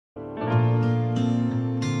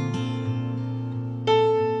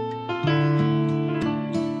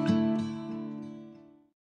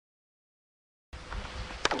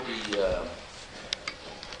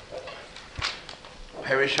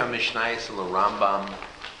Pirish HaMishnayos of the Rambam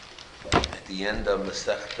at the end of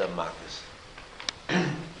Masechta Makkos.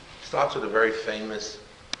 Starts with a very famous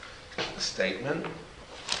statement.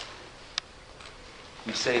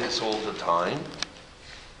 We say this all the time.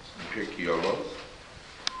 In Pirkei Avos.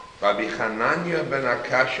 Rabbi Hananya ben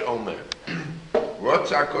Akash Omer. Rotz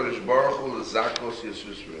HaKadosh Baruch Hu l'zakos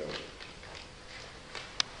Yisrael.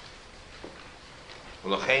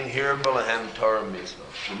 V'lochein hirba lahem Torah mitzvah.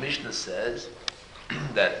 The Mishnah says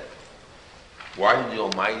that why did the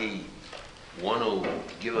Almighty want to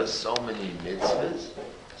give us so many mitzvahs,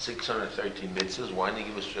 613 mitzvahs? Why didn't He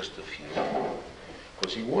give us just a few?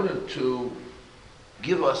 Because He wanted to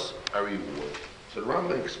give us a reward. So the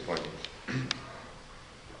Rambam explains.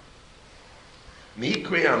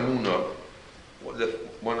 Mikri Amunah,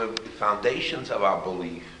 one of the foundations of our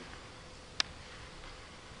belief,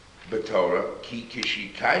 B'Torah, ki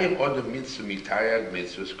kishikayim odem mitzvah mitayag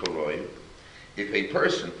mitzvahs koroyim. If a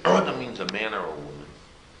person, odem means a man or a woman,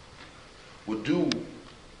 would do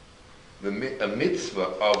a mitzvah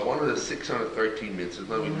of one of the 613 mitzvahs,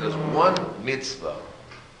 in other words, does one mitzvah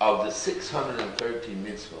of the 613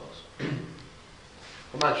 mitzvahs.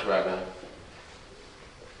 How much, Rabbi?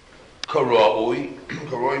 Karoi.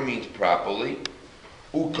 Karoi means properly.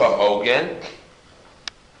 Ukahogen.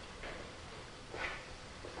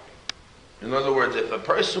 In other words, if a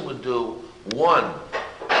person would do one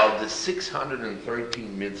of the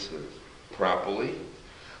 613 mitzvahs properly,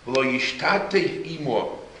 v'lo yishtatef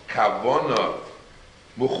imo kavona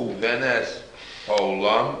muchuvenes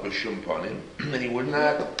ha'olam b'shum panim, and he would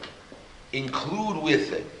not include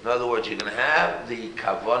with it. In other words, you're going to have the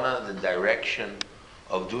kavana, the direction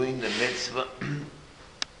of doing the mitzvah,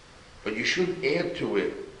 but you should add to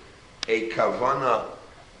it a kavana,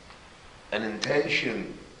 an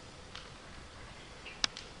intention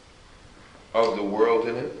of the world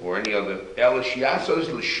in it, or any other. El shiasos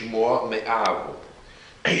l'shmo me'avu.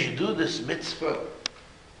 You should do this mitzvah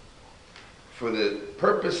for the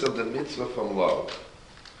purpose of the mitzvah from love.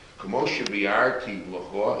 And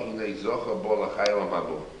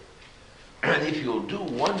if you'll do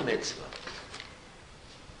one mitzvah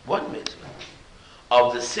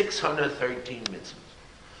of the 613 mitzvahs,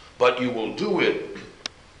 but you will do it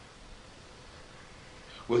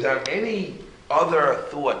without any other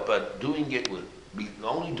thought, but doing it with,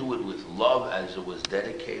 only do it with love as it was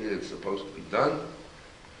dedicated and supposed to be done,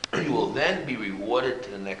 you will then be rewarded to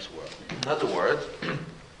the next world. In other words,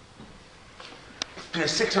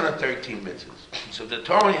 there's 613 mitzvahs. So the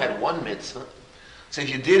Torah only had one mitzvah. So if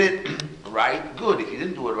you did it right, good. If you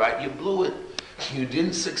didn't do it right, you blew it. You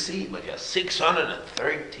didn't succeed. But you have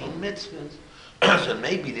 613 mitzvahs. So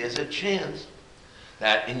maybe there's a chance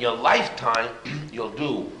that in your lifetime, you'll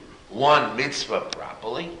do one mitzvah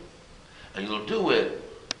properly, and you'll do it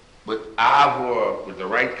with avor, with the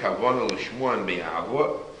right kavanah l'shmo and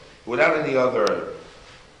be'avor, without any other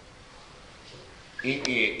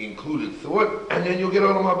included thought, and then you'll get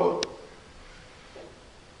olam haba.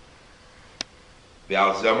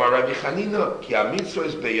 Ve'al zama Rabbi Chanina, ki ha-mitzvah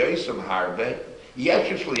is be'yosem harbe,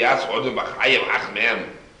 yesh l'yas odem b'chayev achmem,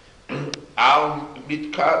 al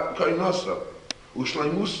mitkoinosa.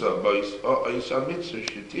 Ushleimusa bois a mitzvah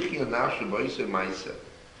shetichi anashe bois a ma'isa.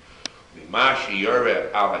 V'ma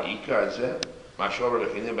shiur al ha'ikar zeh, ma shover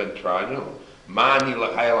l'chinim ben Tradion, ma ani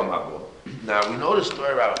l'chayel ha'mabo. Now we know the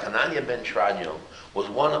story about Hananya ben Tradion was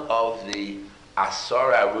one of the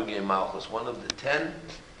Asar Arugei Malchus, one of the 10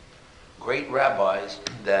 great rabbis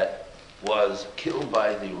that was killed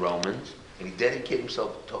by the Romans, and he dedicated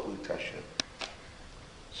himself totally to Hashem.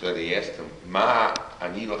 So they asked him, ma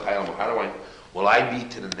ani l'chayel ha'mabo, how do I... Will I be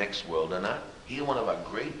to the next world or not? He's one of our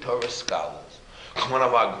great Torah scholars, one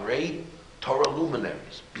of our great Torah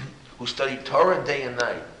luminaries, who studied Torah day and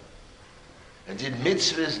night, and did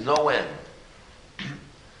mitzvahs no end.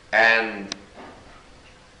 And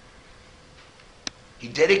he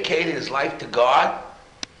dedicated his life to God,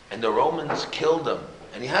 and the Romans killed him.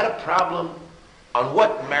 And he had a problem, on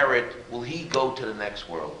what merit will he go to the next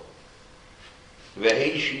world?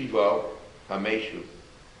 Ve'hei shiva hameshu.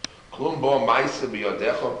 You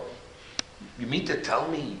mean to tell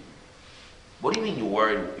me, what do you mean you're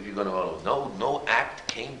worried if you're going to go? No act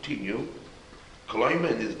came to you. He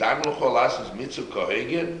said,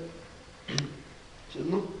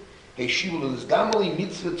 no.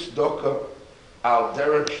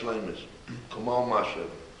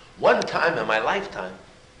 One time in my lifetime,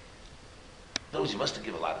 those you must have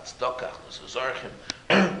given a lot of tzedakah.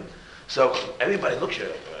 So everybody looks at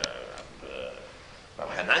it.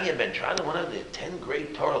 Hananya ben Tradion, one of the 10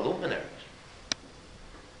 great Torah luminaries.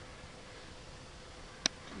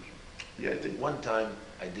 Yeah, I think one time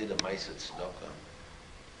I did a Ma'aseh Tzedakah,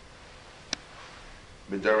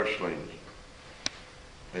 B'derech shleimus.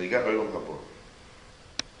 And he got Olam Haba.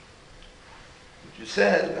 But you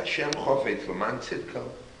said, Hashem chofet v'man tzidka.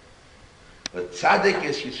 But tzaddik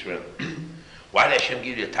is Yisrael. Why did Hashem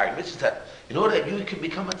give you a target mitzvah? In order that you can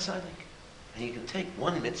become a tzaddik. And you can take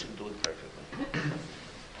one mitzvah and do it perfectly.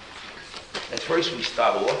 At first we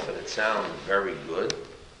start off, and it sounds very good,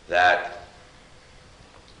 that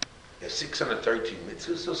there's 613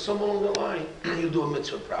 mitzvahs, so somewhere along the line, you do a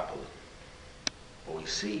mitzvah properly. But we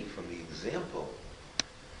see from the example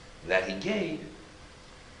that he gave,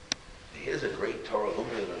 here's a great Torah,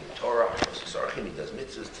 Torah, he does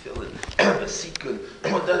mitzvahs, tefillin, vesikun.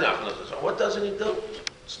 What doesn't he do?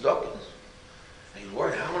 Tzedakah. And he's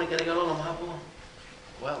worried, how am I going to get Olam Haba?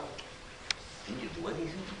 Well, didn't you do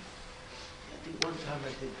anything? I think one time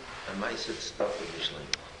I did a ma'aseh stuff with Mishleim.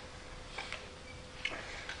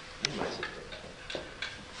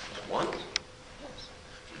 Once? Yes.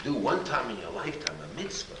 You do one time in your lifetime a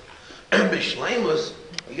mitzvah. Mishleimus,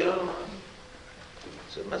 you get Olam Haba.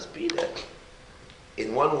 So it must be that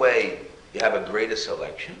in one way you have a greater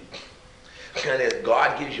selection, and that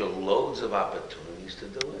God gives you loads of opportunities to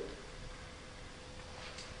do it.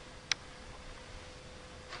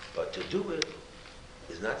 But to do it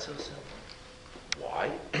is not so simple.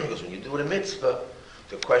 Why? Because when you do a mitzvah,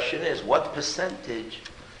 the question is, what percentage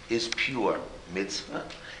is pure mitzvah,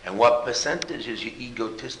 and what percentage is your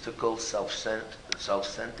egotistical,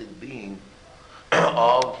 self-centered being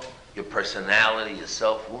of your personality,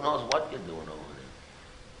 yourself? Who knows what you're doing over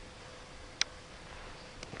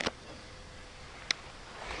there?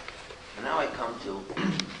 And now I come to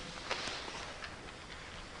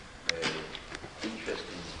an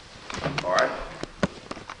interesting part.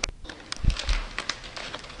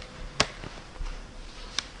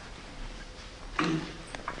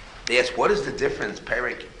 They ask, what is the difference,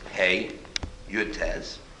 Perik Hey,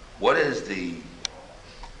 Yutez? What is the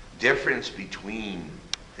difference between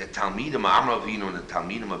the Talmidim Amar Avinu and the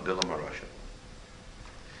Talmidim of Bilam HaRasha?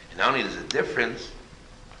 And not only is a difference,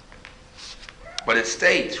 but it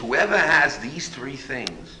states, whoever has these three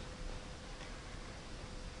things,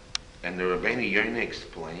 and the Rabbeinu Yonah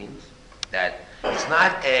explains that it's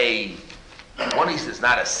not a, one he says, it's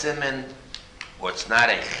not a siman, or it's not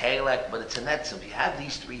a chelek, but it's a netzim. You have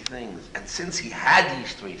these three things, and since he had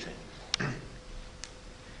these three things,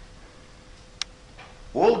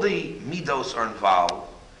 all the midos are involved.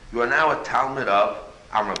 You are now a Talmud of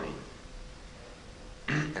Amravin.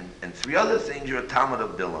 And three other things, you're a Talmud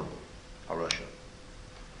of Bilam, HaRasha.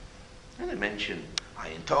 And they mention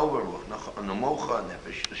Ayin Tova, Ruach Namocha,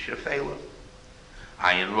 Nefesh Shefela.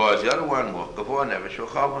 Ayin Ra is the other one, Ruach Gavor, Nefesh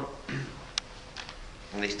Rechavan.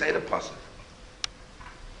 And they state a pasuk.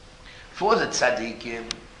 For the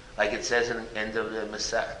tzaddikim, like it says in the end of the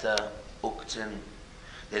Masechta Uktzin,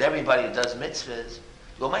 that everybody who does mitzvahs,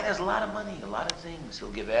 the Almighty has a lot of money, a lot of things.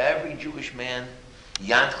 He'll give every Jewish man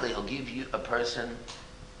Yanchli, he'll give you a person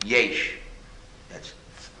Yesh.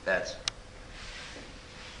 That's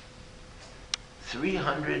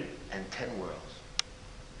 310 worlds.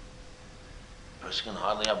 A person can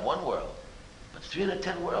hardly have one world, but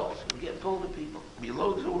 310 worlds. We'll get full of people. There'll be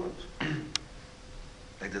loads of worlds.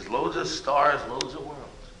 Like there's loads of stars, loads of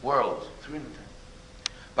worlds. Worlds, 310.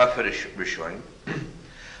 But for the Rishonim,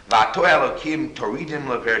 V'ato Elokim Toridim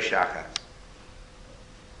Lever Shachas.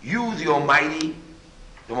 You, the Almighty,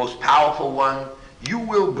 the most powerful one, you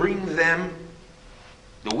will bring them,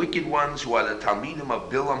 the wicked ones who are the Talmidim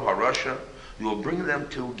of Bilam HaRasha, you will bring them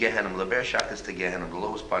to Gehenna, Lever Shachas to Gehenna, the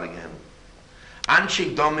lowest part of Gehenna.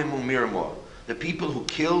 Anshei Domim Umirmor, the people who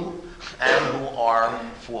kill and who are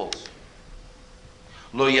false.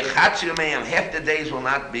 Lo Yechatzu Yameim, half the days will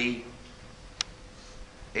not be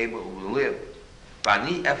able to live.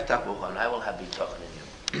 Vani Eftach Bocha, and I will have bitachon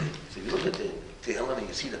in you. So if you look at the Tehillim and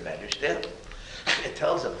you see the medrash there, it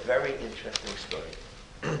tells a very interesting story.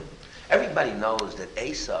 Everybody knows that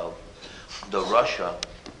Esau, the Russia,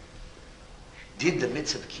 did the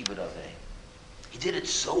mitzvah of kibbud avei. He did it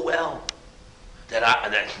so well that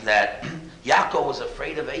Yaakov was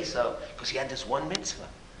afraid of Esau because he had this one mitzvah.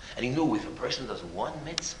 And he knew if a person does one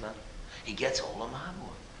mitzvah, he gets Olam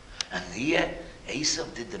Haba. And here, Esau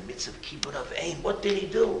did the mitzvah of kibbud avei. What did he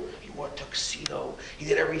do? He wore a tuxedo. He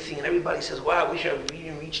did everything. And everybody says, wow, I wish I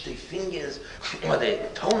even reached the fingers or the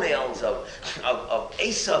toenails of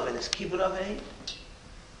Esau in his kibbud avei.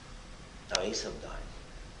 Now Esau died.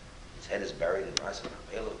 His head is buried in Ras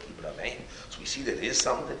kibbud avei. So we see that it is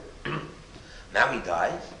something. Now he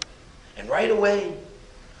dies. And right away,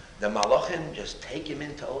 the Malachim just take him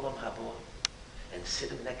into Olam Haba and sit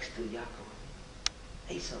him next to Yaakov.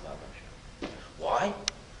 Esau HaRasha. Why?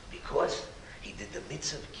 Because he did the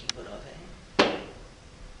mitzvah of kibbud avei.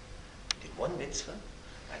 one mitzvah,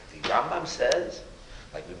 like the Rambam says,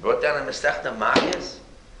 like we brought down in Masechta Makkos,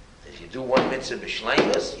 if you do one mitzvah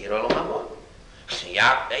b'shleimus, you don't know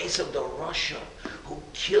Esav the Rosh, who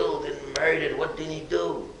killed and murdered, what did he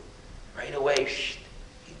do? Right away,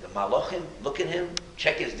 the Malachim, look at him,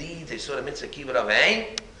 check his deeds, they saw the mitzvah kibbut avein.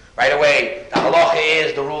 Right away, the halacha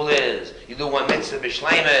is, the rule is, you do one mitzvah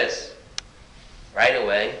b'shleimus. Right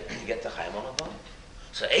away, you get the Chaim Olam.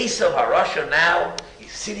 So Esav HaRasha now,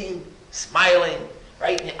 he's sitting, smiling,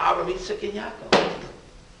 right in the Avram, Yitzchak, and Yaakov.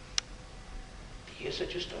 You hear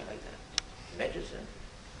such a story like that? Imagine that.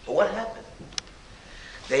 But what happened?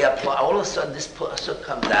 They apply, all of a sudden this pasuk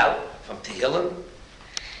comes out from Tehillim,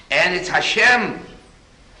 and it's Hashem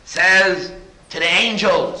says to the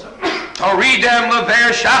angels, Toridem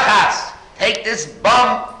lever shachas, take this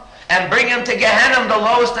bum and bring him to Gehenna, the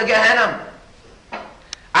lowest of Gehenna.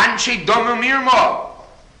 Anshi domu mirmo.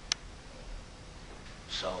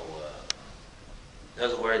 So, in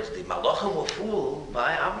other words, the malachim were fooled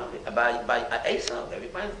by Esav.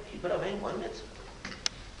 Everybody, he put away one mitzvah.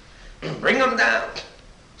 Bring him down.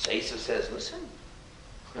 So Esav says, listen,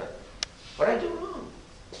 what did I do wrong?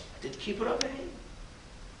 I did keep it away.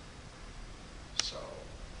 So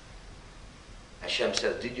Hashem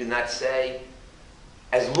says, did you not say,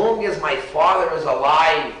 as long as my father is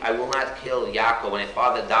alive, I will not kill Yaakov. When his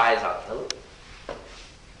father dies, I'll kill him.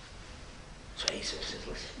 So Esav says,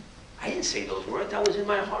 listen, I didn't say those words. That was in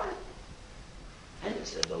my heart. I didn't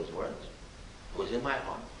say those words. It was in my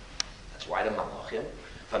heart. That's why the Malachim,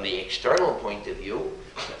 from the external point of view,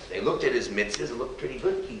 they looked at his mitzvahs, it looked pretty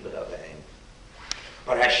good, keep it up.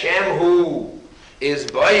 But Hashem, who is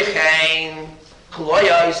Boichein,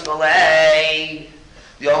 Kloyos Malay,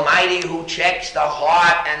 the Almighty who checks the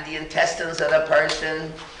heart and the intestines of the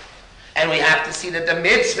person, and we have to see that the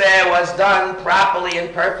mitzvah was done properly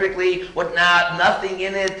and perfectly with nothing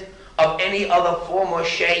in it of any other form or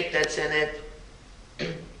shape that's in it.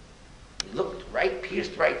 He looked right,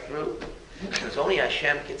 pierced right through. Because only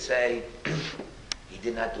Hashem could say, he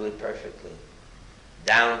did not do it perfectly.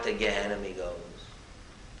 Down to Gehenna he goes.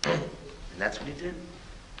 And that's what he did.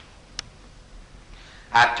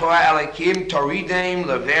 Torah Elikim Toridem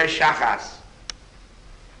lever shachas.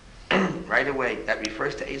 Right away, that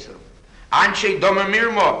refers to Esav. Anshe doma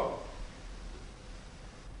mirmo.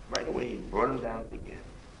 Right away, he brought him down again.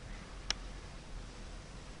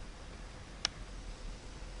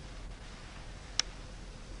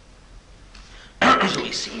 So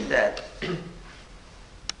we see that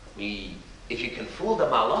if you can fool the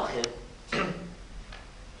Malachim,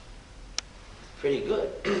 pretty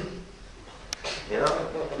good. You know?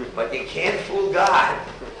 But you can't fool God.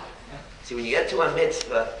 See, when you get to a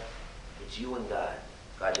mitzvah, it's you and God.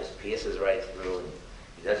 God just pierces right through, and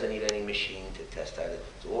he doesn't need any machine to test out it.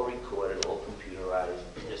 It's all recorded, all computerized.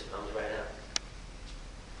 It just comes right out.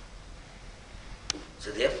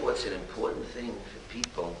 So therefore, it's an important thing for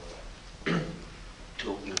people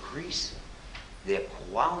to increase their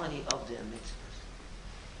quality of their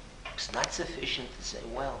mitzvahs. It's not sufficient to say,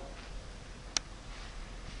 well,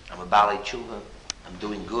 I'm a Baalei Tshuva, I'm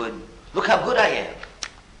doing good. Look how good I am.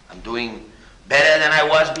 I'm doing better than I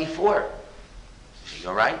was before.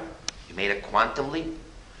 You're right. You made a quantum leap.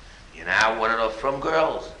 You're now one of the from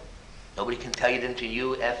girls. Nobody can tell you the difference between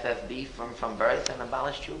you, FFB, from birth, and a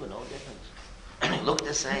Baalei Tshuva. No difference. You look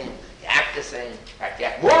the same. You act the same. In fact, you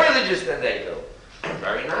act more religious than they do.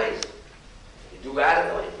 Very nice. You do out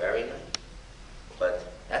of the way. Very nice.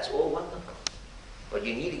 But that's all wonderful. But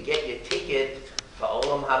you need to get your ticket for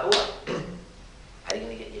Olam Haba. How are you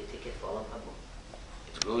going to get your ticket for Olam Haba?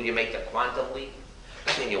 It's good you make the quantum leap.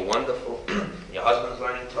 And you're wonderful. And your husband's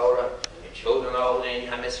learning Torah. And your children are older. And you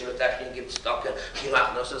have Mesirat Nefesh, and you get stuck. And you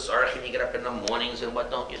get up in the mornings. And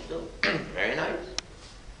what don't you do? Very nice.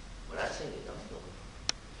 We're not saying you don't do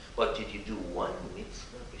it. But did you do one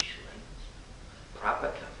mitzvah b'shleimus? Proper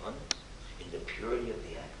kavanos in the purity of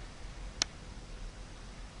the act?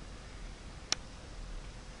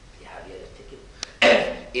 Do you have yet a ticket?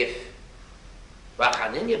 If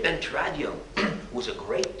Rachaninya ben Tradion, who was a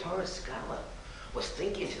great Torah scholar, was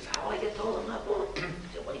thinking, he says, how will I get to Olam Haba? He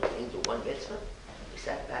said, what, you didn't do one mitzvah? He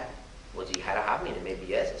sat back. Was he had a hobby? And maybe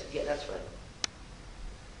yes. He said, yeah, that's right.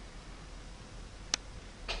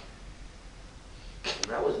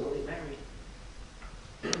 When I was newly married,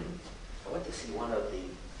 I went to see one of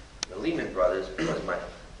the Lehman brothers.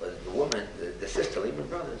 Was the woman, the sister Lehman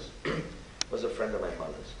brothers, was a friend of my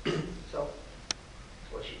mother's. So,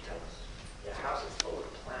 what she tells us, your house is full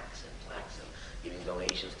of plaques and plaques of giving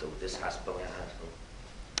donations to this hospital and that hospital.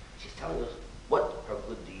 She's telling us what her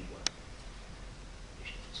good deed was.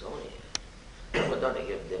 So, well done, they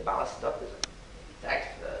give their ballast stuff. Tax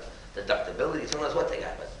deduct abilities, who knows what they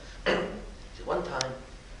got. But see, one time,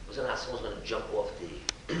 it was someone was going to jump off in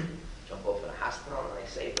a hospital, and I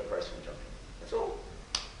saved the person from jumping. That's all.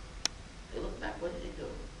 They look back, what did they do?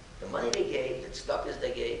 The money they gave, the stuff is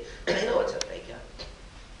they gave, they know it's a fake out.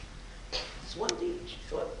 This one deed, she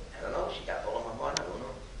thought, I don't know, she got all of my money, I don't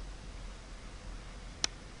know.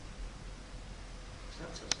 It's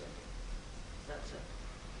not so simple. It's not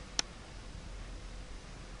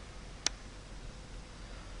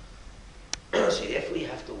simple. See, therefore you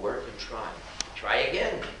have to work and try. Try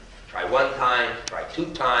again. Try one time, try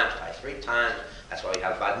 2 times, try 3 times. That's why we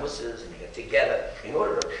have bad musars and you get together in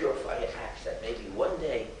order to purify your acts, that maybe one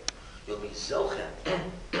day you'll be zochem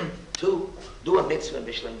to do a mitzvah in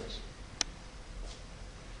bishleimus.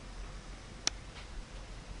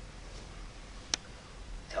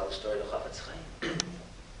 Tell the story of Chafetz Chaim.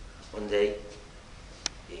 One day,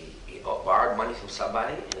 he borrowed money from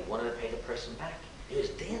somebody and he wanted to pay the person back. He was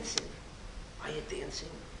dancing. Why are you dancing?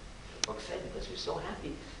 The book said, because we're so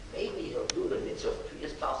happy. Maybe he'll do the mitzvah for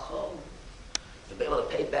his balchon. He'll be able to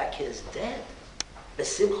pay back his debt.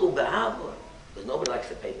 Besimchu be'avor. Because nobody likes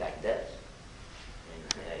to pay back debts.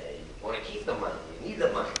 You want to keep the money. You need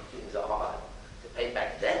the money. Things are hard. To pay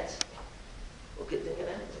back debts. What could think of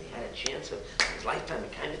that? When he had a chance of in his lifetime, he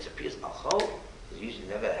kind of appears balchon. He usually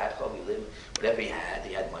never had chov. He lived whatever he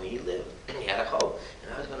had money. He lived. He had a chov.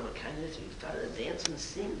 And I was going to Mekayim this. He started to dance and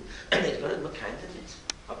sing. And he's going to Mekayim this.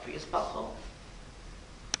 Appears balchon.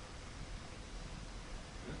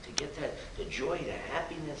 To get that, the joy, the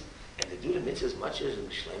happiness, and to do the mitzvah as much as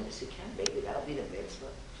Shleim as he can. Maybe that'll be the mitzvah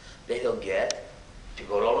that he'll get to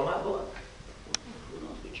go to Olam Haba. Who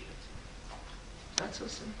knows which mitzvah? It's not so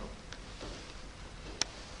simple.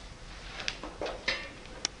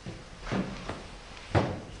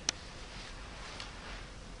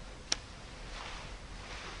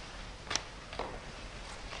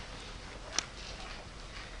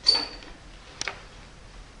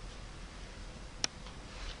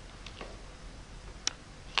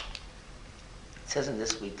 It says in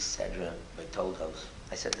this week's Sedra by Toldos,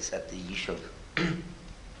 I said this at the Yeshiva,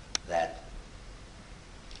 that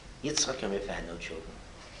Yitzchak and Rivka had no children.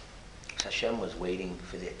 Hashem was waiting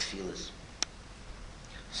for their tefillas.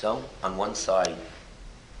 So, on one side,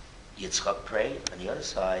 Yitzchak prayed, on the other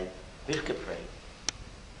side, Rivka prayed.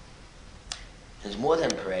 There's more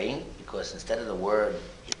than praying, because instead of the word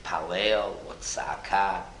Yitpalel or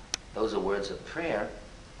Tzaka, those are words of prayer,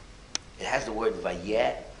 it has the word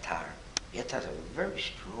Vayetar. Yetar is a very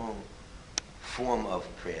strong form of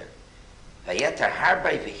prayer. Vayetar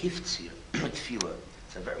harbei v'hiftzir tefillah.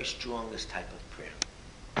 It's the very strongest type of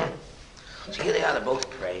prayer. So here they are, they both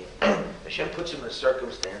pray. Hashem puts them in the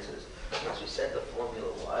circumstances. As we said, the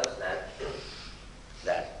formula was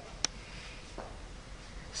that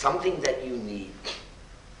something that you need,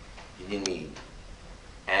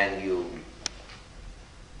 and you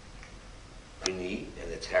need,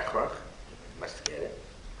 and it's hechrach, you must get it.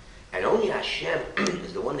 And only Hashem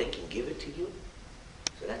is the one that can give it to you.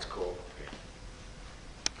 So that's called prayer.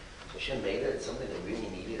 So Hashem made it. It's something that really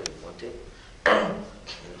needed and wanted. And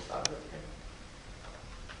it's not prayer.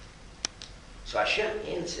 So Hashem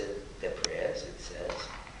answered their prayers. It says,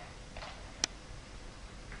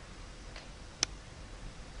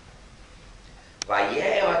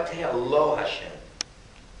 Vaye'oteh lo Hashem.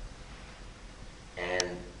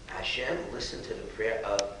 And Hashem listened to the prayer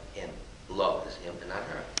of him. Lo is him and not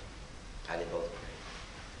her. How they both pray.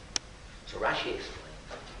 So Rashi explained.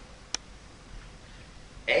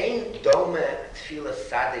 Ein dome tefillah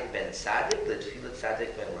tzaddik ben tzaddik le tefillah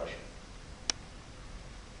tzaddik ben Rosh.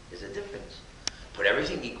 There's a difference. Put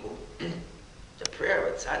everything equal. The prayer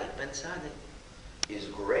of tzaddik ben tzaddik is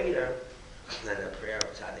greater than the prayer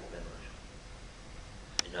of tzaddik ben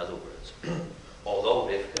Rosh. In other words, although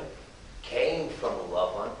Rivka came from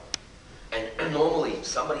Lavan, and normally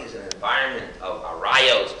somebody is in an environment of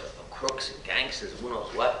arayos, crooks and gangsters, who knows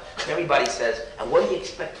what. Everybody says, and what do you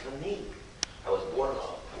expect from me? I was born in a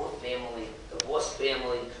poor family, divorced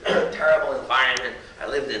family, terrible environment. I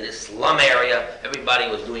lived in this slum area. Everybody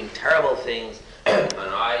was doing terrible things. And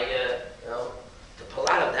I, to pull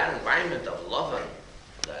out of that environment of love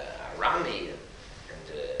and Arami and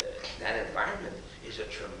that environment is a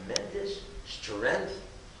tremendous strength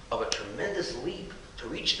of a tremendous leap to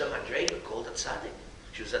reach the madrega called a tzaddik.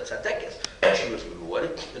 She was a tzaddikis. She was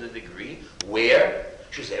rewarded in a degree where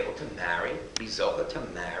she was able to marry, be zocha to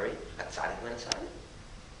marry a tzaddik ben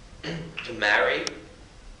tzaddik. To marry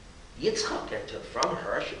Yitzchak, and from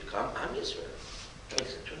her should come Am Yisrael.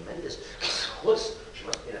 It's a tremendous source. She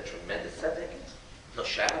must have been a tremendous tzaddikis. No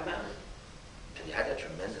shadow about it. And he had a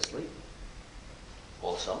tremendous leap.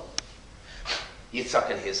 Also,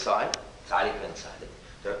 Yitzchak on his side, tzaddik ben tzaddik.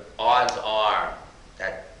 The odds are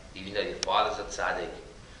that even though your father's a tzaddik,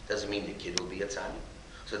 doesn't mean the kid will be a tzaddik.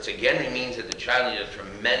 So it again means that the child needs a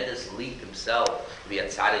tremendous leap himself to be a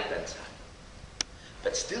tzaddik ben tzaddik.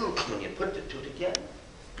 But still, when you put the two together,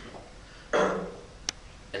 and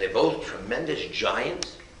they're both tremendous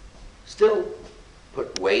giants, still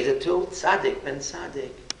weigh the two, tzaddik ben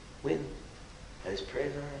tzaddik win. That is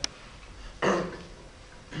praise are.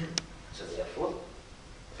 So therefore,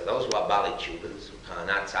 for those who are Bali Chubas, who are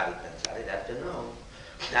not tzaddik ben tzaddik, they have to know,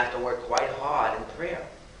 they have to work quite hard in prayer.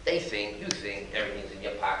 You think everything's in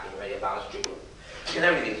your pocket, you're ready about a chuba. And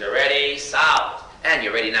everything's already solved. And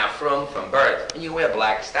you're ready now from birth. And you wear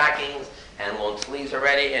black stockings and long sleeves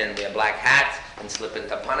already, and wear black hats and slip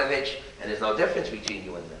into Panovich, and there's no difference between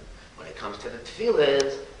you and them. When it comes to the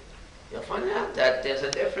tefillahs, you'll find out that there's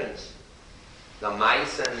a difference. The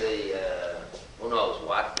mice and the, who knows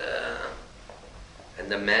what, and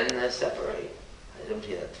the men separate. I don't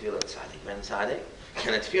hear that tefillah tzaddik ben tzaddik,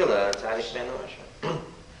 and a tefillah tzaddik ben Rosh.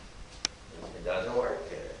 It doesn't work.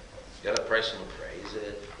 The other person who prays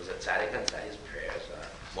was a tzaddik ben tzaddik's prayers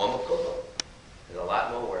more makubal. There's a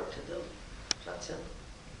lot more work to do. It's not simple.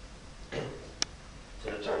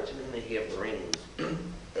 So the Torah here brings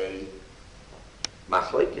a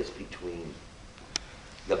machlokes between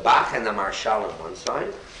the Bach and the Marshal on one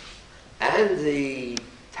side, and the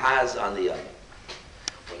Taz on the other.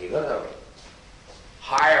 When you're going to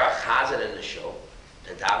hire a chazan in the show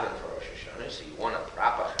to daven for Rosh Hashanah, so you want a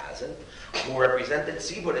proper chazan who represented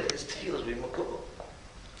tzibur that his tefillah is makubal.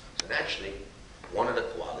 So naturally, one of the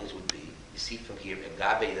qualities would be, you see from here,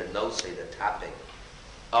 Agabe, the nosei, the topic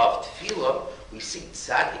of tefillah, we see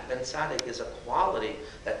tzaddik ben tzaddik is a quality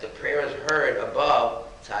that the prayer is heard above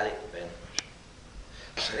tzaddik ben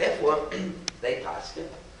Rosh. So therefore, they paskin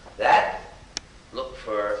that look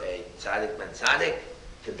for a tzaddik ben tzaddik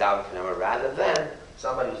to daven for them, rather than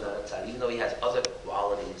somebody who's not a tzaddik, even though he has other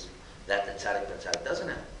qualities that the tzaddik ben tzaddik doesn't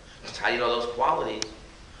have. That's how you know those qualities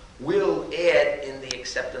will add in the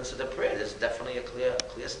acceptance of the prayer. There's definitely a clear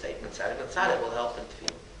statement. Tzaddik ben tzaddik will help them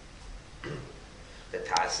feel. The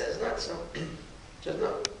Taz says not so. Just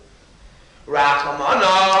no.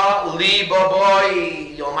 Rachamana liba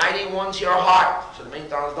boy, the Almighty wants your heart. So the main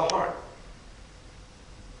thing is the heart.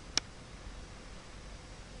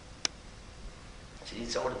 So you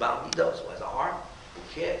need someone about midos who has a heart.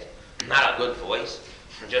 Who cares? Not a good voice,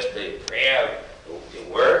 just the prayer,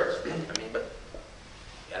 the words. I mean, but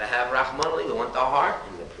you gotta have Rachmana. We want the heart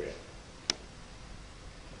in the prayer.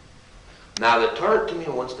 Now the Torah to me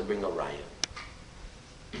wants to bring a raya.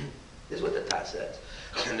 This is what the Taz says.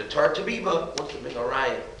 And the Torah to Biba wants to bring a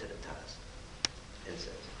raya to the Taz. It says,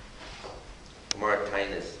 Gemara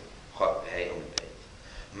Tainis Chok Pei on the page.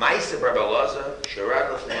 Ma'aseh Rabbi Elazar Shirad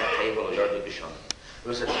Lefnei Table Yardu B'Shamim. There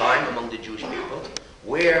was a time among the Jewish people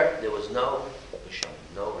where there was no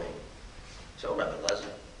B'Shamim, no rain. So Rabbi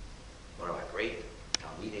Elazar, one of our great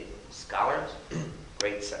Talmudic scholars,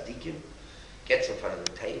 great tzaddikim, gets in front of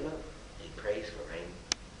the table and he prays for rain.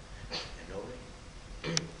 And no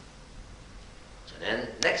rain. So then,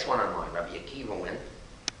 next one on line, Rabbi Akiva went,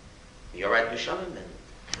 Yorad B'Shamim,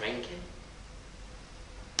 and rain came.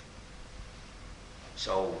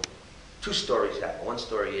 So, two stories happen. One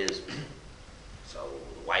story is, so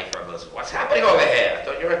the wife Rabbi says, what's happening over here? I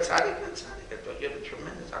thought you were a tzaddik, not tzaddik. I thought you were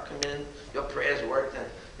tremendous. How come your prayers worked? And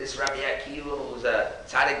this Rabbi Akiva, who's a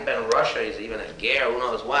tzaddik ben Rosh, he's even a ger, who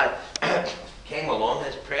knows what, came along,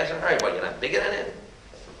 his prayers are heard. What, you're not bigger than him?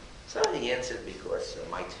 So he answered, because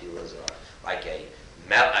my tefillahs are like a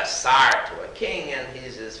sar to a king, and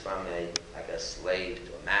his is from like a slave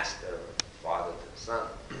to a master, or a father to a son.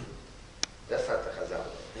 That's not the chazal.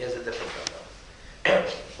 Here's a different chazal.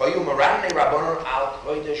 Vayu marane rabbanon al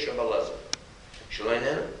kodesh shabalaza.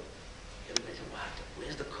 Shaloinenu. Everybody said, what?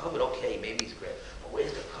 Where's the covet? Okay, maybe he's great. But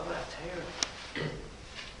where's the covet of Torah?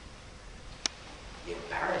 You're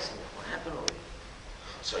embarrassing. What happened over here?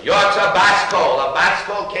 So Yotza Batskol. A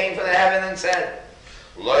Batskol came from the heaven and said,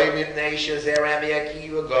 Loi mipnei shezeh Rabbi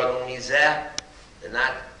Akiva gadol mizeh. They're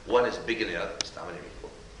not one is bigger than the other.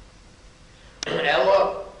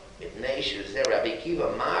 Elo mipnei shezeh Rabbi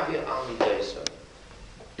Akiva mavir al midosa.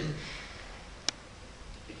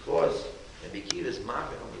 Because Rabbi Akiva is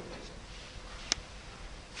mavir al midosa.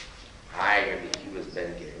 Hi, Rabbi Akiva is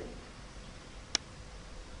Ben Ger.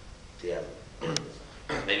 Yeah.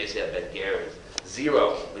 Maybe say Ben Ger is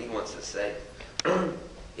zero. What he wants to say.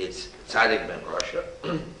 It's tzaddik ben Rosh.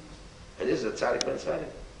 It is a tzaddik ben tzaddik.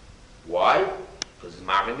 Why? Because it's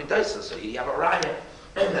Marvin Midaisa. So you have a raya.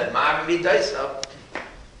 That Marvin Midaisa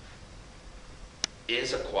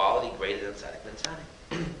is a quality greater than tzaddik ben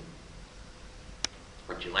tzaddik.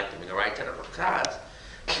 would you like to bring a right to the Rakaz?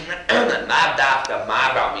 Not dafka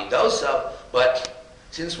mabra midosa, but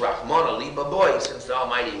since Rahman Liba boy, since the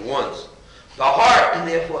Almighty wants the heart, and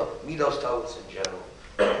therefore midos tovos in general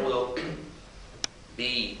will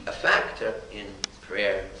be a factor in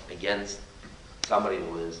prayer against somebody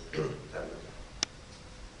who is.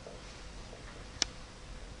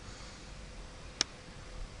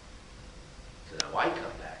 So now I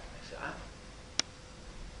come back and I say,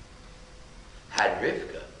 had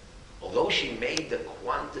Rivka, although she made the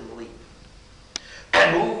quantum leap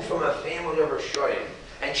and moved from a family of Rishoyim,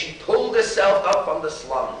 and she pulled herself up from the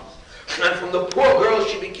slums, and from the poor girl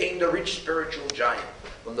she became the rich spiritual giant,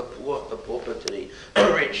 from the pauper to the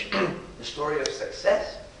rich, the story of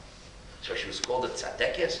success. So she was called a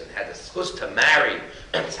tzadekis and had the schus to marry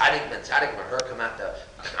tzaddik ben tzaddik when her come out to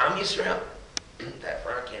Am Yisrael. That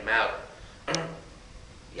for her came out.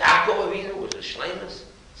 Yaakov Avinu was a shleimus.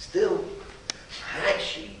 Still, had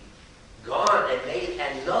she gone and made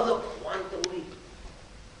another quantum leap,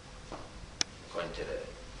 according to the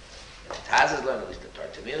Taz's learn, at least the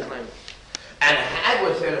Tartamira's learn, and had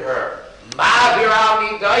within her Ma'avir al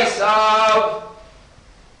midaisav,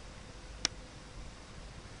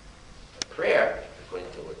 prayer, according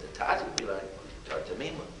to what the Taz would be learning, the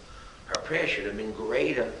Tartamima, her prayer should have been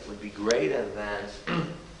greater, would be greater than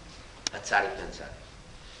a tzaddik ben tzaddik.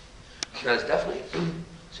 Now it's definitely,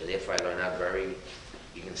 so therefore I learned out very,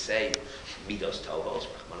 you can say, midos tovos,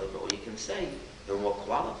 or you can say, in a more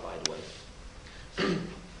qualified way.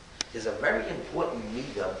 There's a very important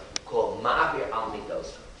midah called ma'avir al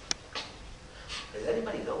midosa. Does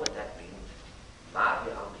anybody know what that means?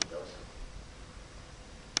 Ma'avir al midosa.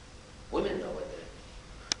 Women know what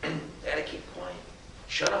that is. They gotta keep quiet.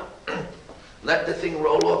 Shut up. Let the thing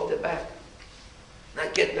roll off their back.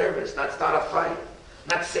 Not get nervous, not start a fight,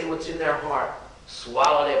 not say what's in their heart.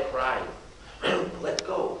 Swallow their pride. Let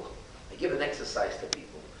go. I give an exercise to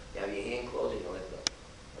people. You have your hand closed, you let go.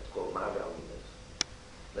 That's called ma'avir al midosa.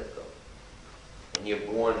 Let go. When you're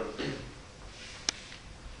born,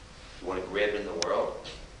 you want to grab in the world.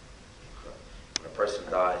 When a person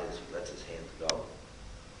dies, he lets his hands go.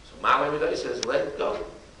 So Ma'avir al midosa says, let it go.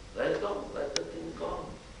 Let it go. Let the thing go.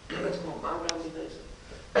 Let's go. Ma'avir al midosa.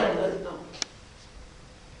 Let it go.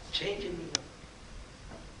 Change in midah.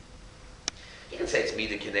 You can say it's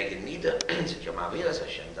midah keneged midah. It's your ma'aviras.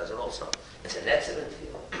 Hashem does it also. It's an excellent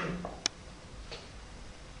feeling.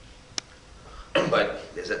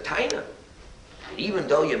 But there's a taina. Even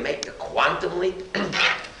though you make the quantum leap,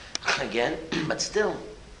 again, but still,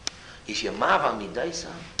 if your ma'avir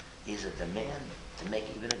midaisa is a demand to make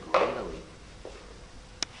even a greater leap.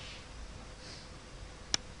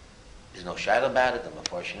 There's no shadow about it. The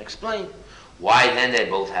Mefarshim explain why then they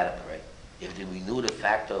both had to pray. If we knew the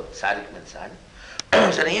fact of tzaddik ben tzaddik.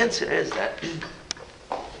 So the answer is that the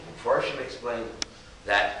Mefarshim explain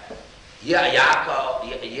that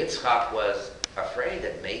Yitzchak was afraid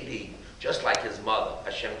that maybe, just like his mother,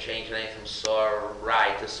 Hashem changed the name from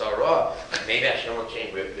Sarai to Sarah, maybe Hashem will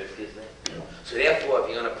change Rivka's name. So therefore, if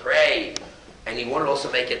you're going to pray, and he wanted to also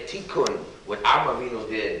make a tikkun, what Avraham Avinu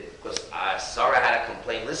did, because Sarah had to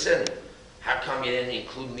complain, listen, how come you didn't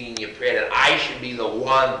include me in your prayer that I should be the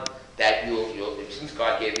one that since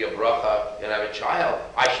God gave you a bracha, you'll have a child,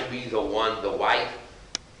 I should be the one, the wife,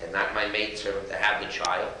 and not my maidservant to have the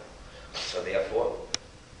child. So therefore,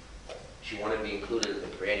 she wanted to be included in the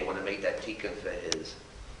prayer, and he wanted to make that tikkun for his,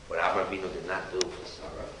 what Avraham Avinu did not do for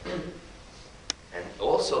Sarah. And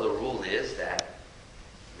also the rule is that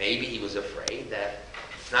maybe he was afraid that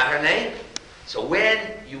it's not her name. So when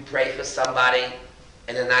you pray for somebody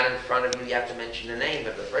and they're not in front of you, you have to mention the name.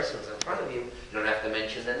 If the person's in front of you, you don't have to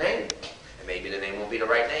mention the name. And maybe the name won't be the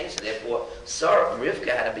right name. So therefore, Sarah,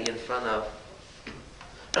 Rivka had to be in front of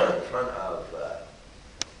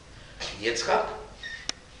Yitzchak,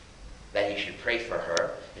 that he should pray for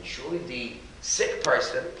her. And surely the sick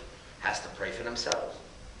person has to pray for themselves.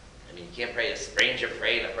 I mean, you can't pray, a stranger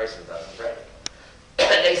pray and a person doesn't pray.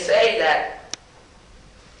 And they say that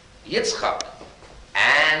Yitzchak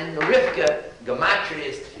and Rivka, gematria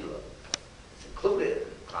is tefillah. It's included in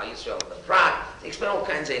Klal Yisrael, the Prat. They explain all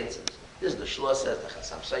kinds of answers. This is the Shlosh says, the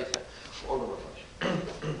Chasam Sofer, all the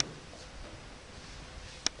Mefarshim.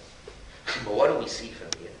 But what do we see from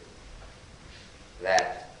here?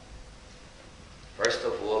 That, first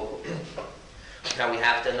of all, now we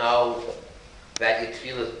have to know that your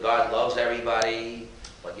tefillah, God loves everybody,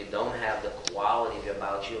 but you don't have the quality of your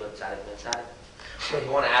Baal Tshuva and Tzaddik ben Tzaddik. If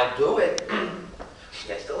you want to outdo it,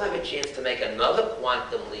 you still have a chance to make another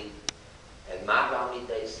quantum leap and Ma'avir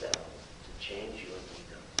Midai cells to change your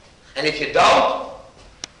midah. And if you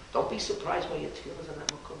don't be surprised why your tefillah is not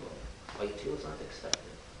makom, why your tefillah is not accepted.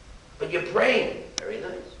 But you're praying. Very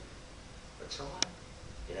nice. But so what?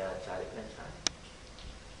 You're not a tzaddik mentality.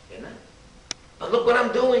 You're not. But look what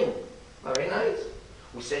I'm doing. Very nice.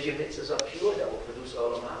 Who says your mitzvahs are pure? That will produce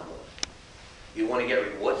all of my You want to get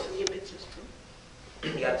rewards for your mitzvahs too?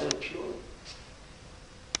 You got to do it pure.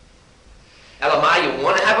 Elamai, you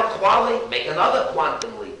want to have a quality? Make another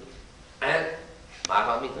quantum leap. And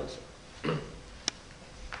Maha Mitzvah.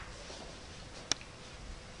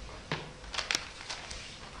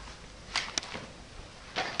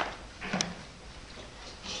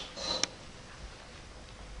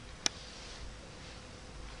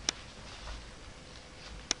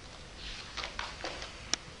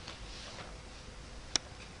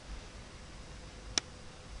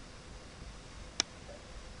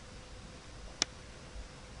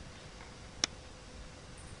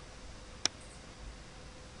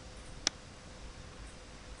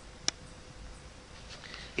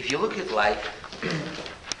 If you look at life,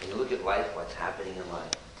 what's happening in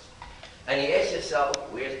life, and you ask yourself,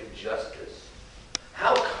 where's the justice?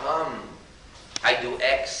 How come I do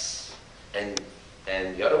X and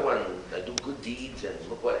the other one, I do good deeds and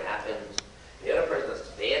look what happens? The other person does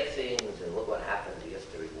bad things and look what happens, he gets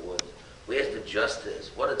the rewards. Where's the justice?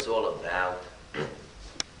 What it's all about?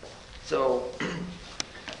 So,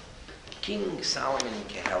 King Solomon in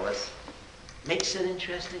Kehelis makes an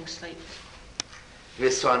interesting statement. I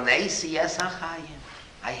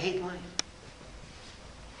hate life.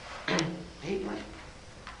 I hate life.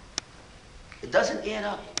 It doesn't add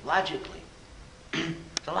up logically.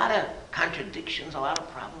 There's a lot of contradictions, a lot of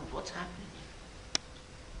problems. What's happening?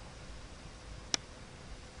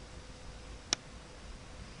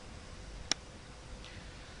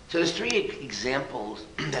 So there's three examples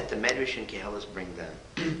that the Medrash and Kehelis bring down.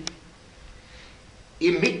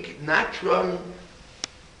 Imik natron,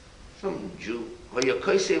 some Jew,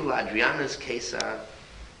 Hoyakosev Ladrianas Kesar,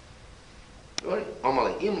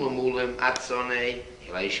 Omale Imlumulim Atzone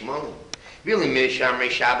Elaishmolim. Really Misham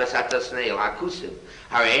Reshabas Atasne Elakusim.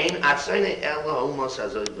 Harain Atzone Elo Homos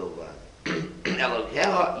Azoy Bilvad.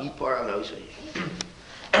 Elokeha Yipor Amosay.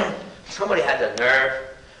 Somebody had the nerve,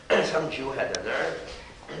 some Jew had the nerve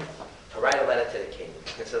to write a letter to the king.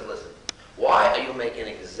 It says, listen, why are you making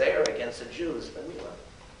a gzera against the Jews?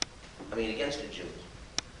 Against the Jews.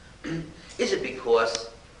 Is it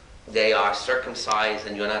because they are circumcised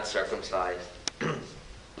and you're not circumcised?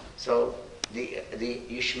 So the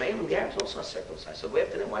Yishmael and Arabs also are circumcised. So go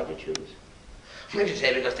after them. Why the Jews? Maybe you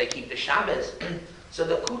say because they keep the Shabbos. So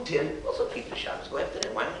the Kutim also keep the Shabbos. Go after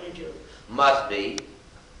them. Why not the Jews? Must be,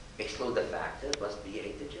 exclude the factor, must be you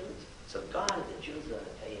hate the Jews. So God, the Jews are going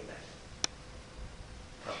to pay you back.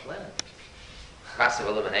 Cost of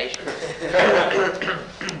elimination.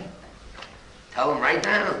 Tell them right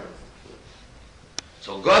now.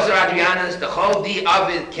 So Gozer Adrianas, the whole di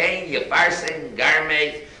Avid Kain, Yefarsen,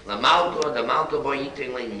 Garme, La Malko, the Malko boy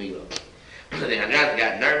eating like Milo. The Adrianas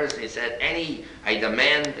got nervous. He said, I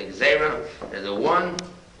demand the Gzera, that the one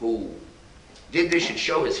who did this should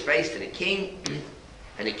show his face to the king,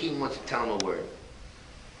 and the king wants to tell him a word.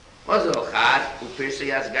 One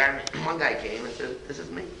guy came and said, this is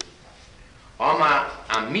me. Oma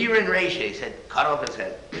Amirin Reisha, he said, cut off his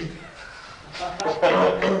head.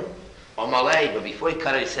 Omalei, but before he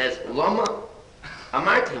cut it, he says, Loma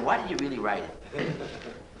Amarti, why did you really write it?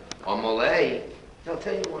 Omalei, I'll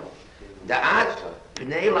tell you what. Da'at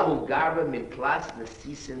Pnei Lahu Garba Min Platz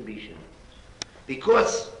Nesisin Bishan.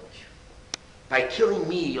 Because by killing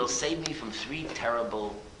me, you'll save me from three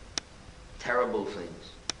terrible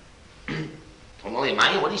things. Omalei,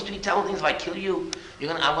 what are these three terrible things? If I kill you,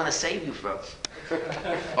 I'm going to save you from.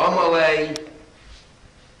 Omalei,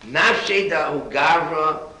 Nafshe Da'u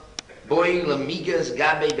Gavra, Boy Lamigas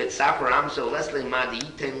Gabe Betsafar Amso Leslie Madi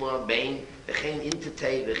Itenwa Bain, Bechain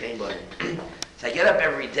Intete, Bechain Boy. So I get up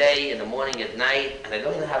every day in the morning, at night, and I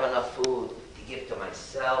don't even have enough food to give to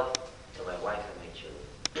myself, to my wife, and my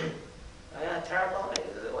children. I got a terrible life.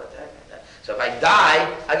 So if I die,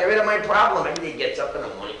 I get rid of my problem. Every day he gets up in the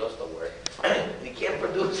morning, goes to work. He can't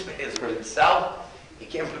produce for himself. He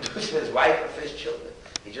can't produce for his wife or for his children.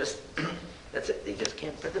 He just, that's it. He just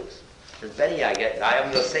can't produce. Says, Betty, I am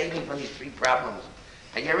going to save me from these three problems.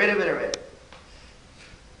 I get rid of it already.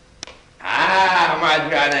 My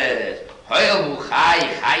goodness.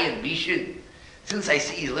 Since I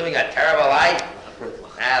see he's living a terrible life,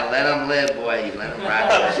 let him live, boy. Let him rock.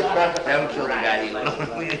 Let him kill the guy.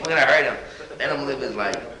 We're going to hurt him. Let him live his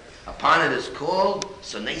life. Upon it is called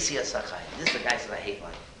Sonesia Sakai. This is the guy says, I hate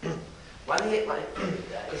life. Why do you hate life?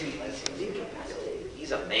 Because he's incapacitated.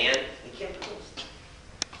 He's a man. He can't produce.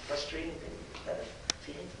 Frustrating thing.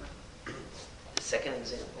 He hates life. The second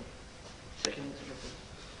example.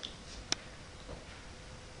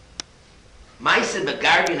 Ma'aseh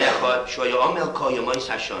begargen echad shoya omel kol yomois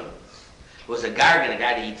hashon. It was a gargen, a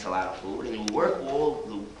guy that eats a lot of food, and he would work all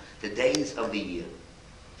the days of the year.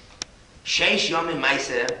 Sheish yomim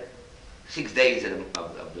ma'aseh, 6 days of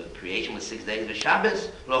the creation was 6 days. The Shabbos,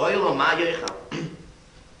 lo hoy lo ma yoichal.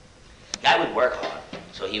 Guy would work hard,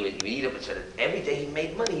 so he would eat up, and so that every day he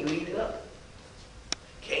made money, he would eat it up.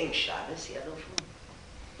 Came Shabbos, he had no food.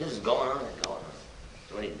 This is going on and going on.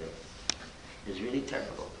 So what did he do? It was really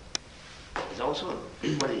terrible. He's also,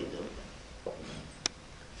 what did he do?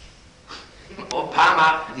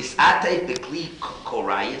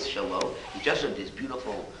 He just had these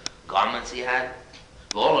beautiful garments he had.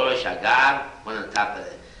 One on the top of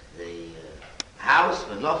the house,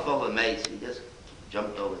 but not full of mace. He just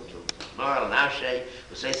jumped over and killed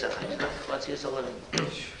himself.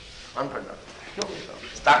 Unproductive. Killed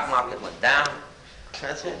himself. Stock market went down.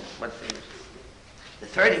 That's it. Went for years. The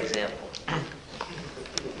third example.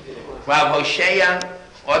 Rav Hosea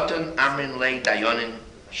Otun Amrin Lei Dayonin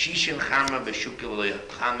Shishin Chama B'Shuke V'Lo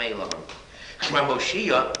Chamei Laham. Rav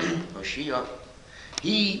Hosea,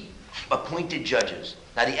 he appointed judges.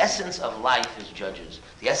 Now the essence of life is judges.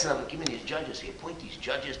 The essence of a community is judges. He appointed these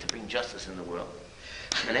judges to bring justice in the world.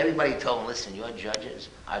 And everybody told him, listen, your judges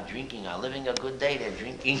are living a good day. They're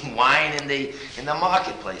drinking wine in the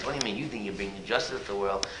marketplace. What do you mean? You think you're bringing justice to the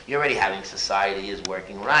world? You're already having society is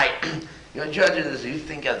working right. Your judges, you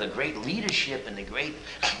think of the great leadership and the great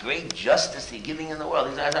justice they're giving in the world.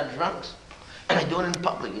 These guys are drunks. And they do it in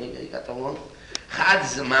public. You got the wrong. He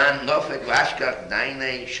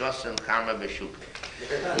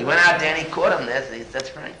went out there and he caught him there.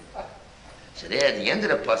 That's right. So there, at the end of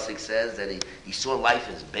the pasuk says that he saw life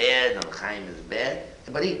as bad and Chaim is bad,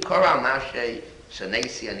 but he koral mashe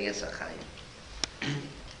shenesi aniyas Chaim.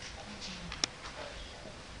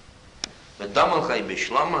 The Damal Chai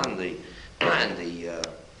Bishlama and the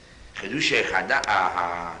Chedushay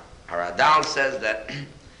Haradal says that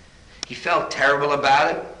he felt terrible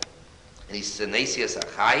about it, and he said Nesias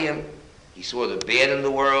Achayim. He saw the bad in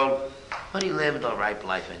the world, but he lived a ripe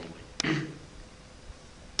life anyway.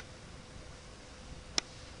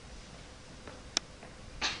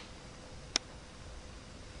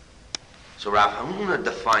 So Rav Hamuna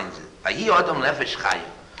defines it. Vayi Adam Nefesh Chayim,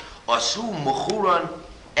 Asu Mechuran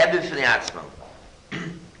Ebe Fnei Atzmam.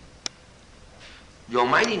 The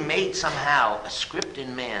Almighty made somehow a script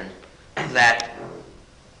in man that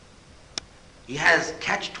he has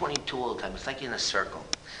catch-22 all the time. It's like in a circle.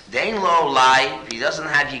 Dein lo lie, if he doesn't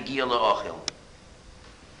have Yigiyah L'Ochel.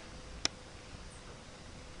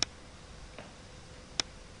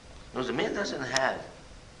 Because a man doesn't have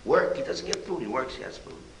work, he doesn't get food. He works, he has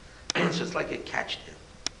food. It's just like a catch there.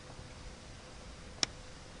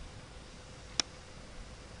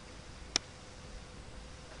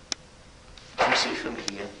 You see from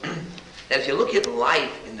here that if you look at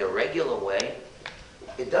life in the regular way,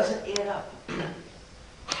 it doesn't add up.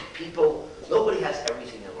 People, nobody has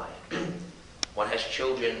everything in life. One has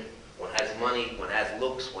children, one has money, one has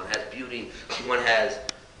looks, one has beauty, one has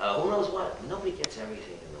who knows what. Nobody gets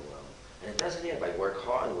everything in the world. And it doesn't add. I work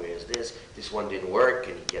hard, whereas this one didn't work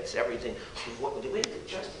and he gets everything. The way the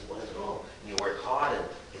justice, what is wrong? And you work hard and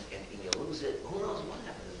you lose it. Who knows what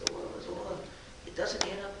happened in the world? It doesn't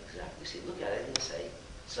add up exactly. See, look at it and say,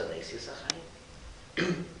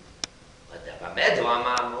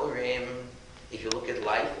 if you look at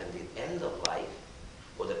life and the end of life,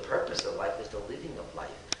 or the purpose of life is the living of life,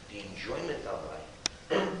 the enjoyment of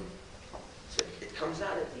life. So it comes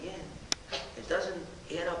out at the end. It doesn't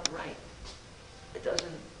add up right. It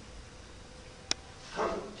doesn't come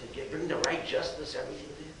to bring the right justice,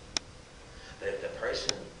 everything there. But if the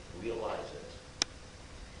person realizes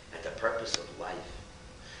that the purpose of life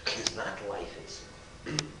is not life itself,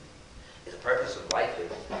 the purpose of life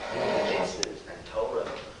is mitzvahs and Torah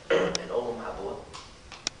and Olam Haba.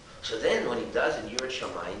 So then what he does in Yirat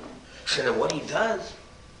Shamayim, so then what he does,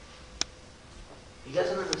 he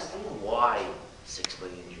doesn't understand why 6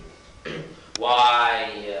 billion Jews, why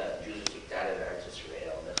Jews are kicked out of Eretz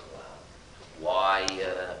Israel, why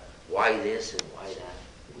this and why that.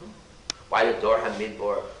 Why the Dor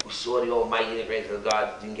HaMidbar, who saw the Almighty, the grace of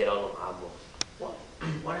God, didn't get Olam Haba. What?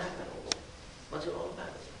 What happened? What's it all about?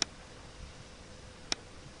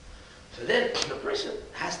 So then the person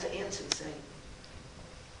has to answer and say,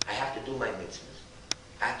 I have to do my mitzvahs.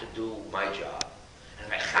 I have to do my job. And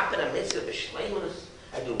if I happen a mitzvah b'shleimus,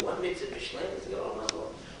 I do one mitzvah b'shleimus,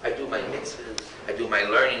 I do my mitzvahs, I do my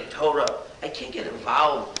learning Torah. I can't get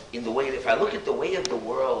involved in the way, if I look at the way of the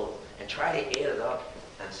world and try to add it up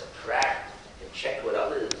and subtract and check with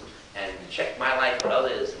others and check my life with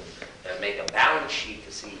others and make a balance sheet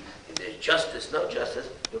to see if there's justice, no justice,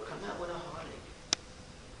 you'll come out with a heartache.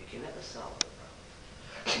 You can never solve the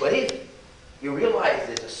problem. But if you realize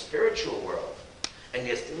there's a spiritual world, and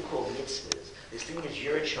there's a thing called mitzvahs, this thing is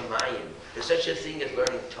Yirat Shamayim, there's such a thing as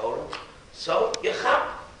learning Torah, so you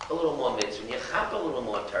chap a little more mitzvah, and you chap a little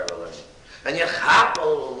more Torah learning, and you chap a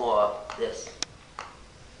little more this.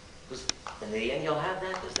 Because in the end you'll have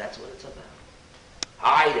that, because that's what it's about.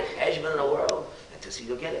 Hi, the cheshbon in the world, and to see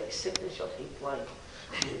you'll get every sickness, you'll hate life,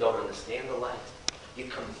 you don't understand the life, you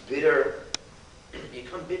come bitter to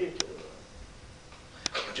the world.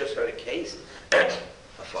 I just heard a case, a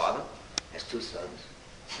father has 2 sons,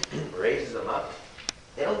 raises them up,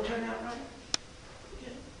 they don't turn out right. Yeah.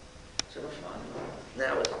 So the father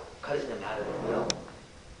now is cutting them out of the will.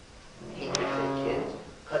 He takes the kids,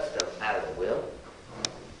 cuts them out of the will,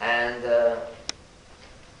 and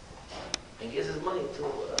gives his money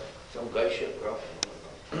to some Geisha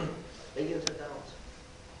girlfriend. Millions of dollars.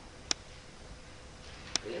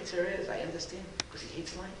 The answer is, I understand, because he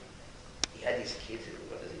hates life. He had these kids,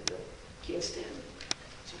 what does he do? Can't stand it.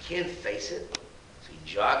 So he can't face it. So he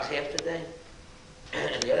jogs half the day.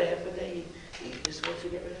 And the other half of the day, he just wants to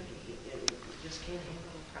get rid of it. He just can't handle it.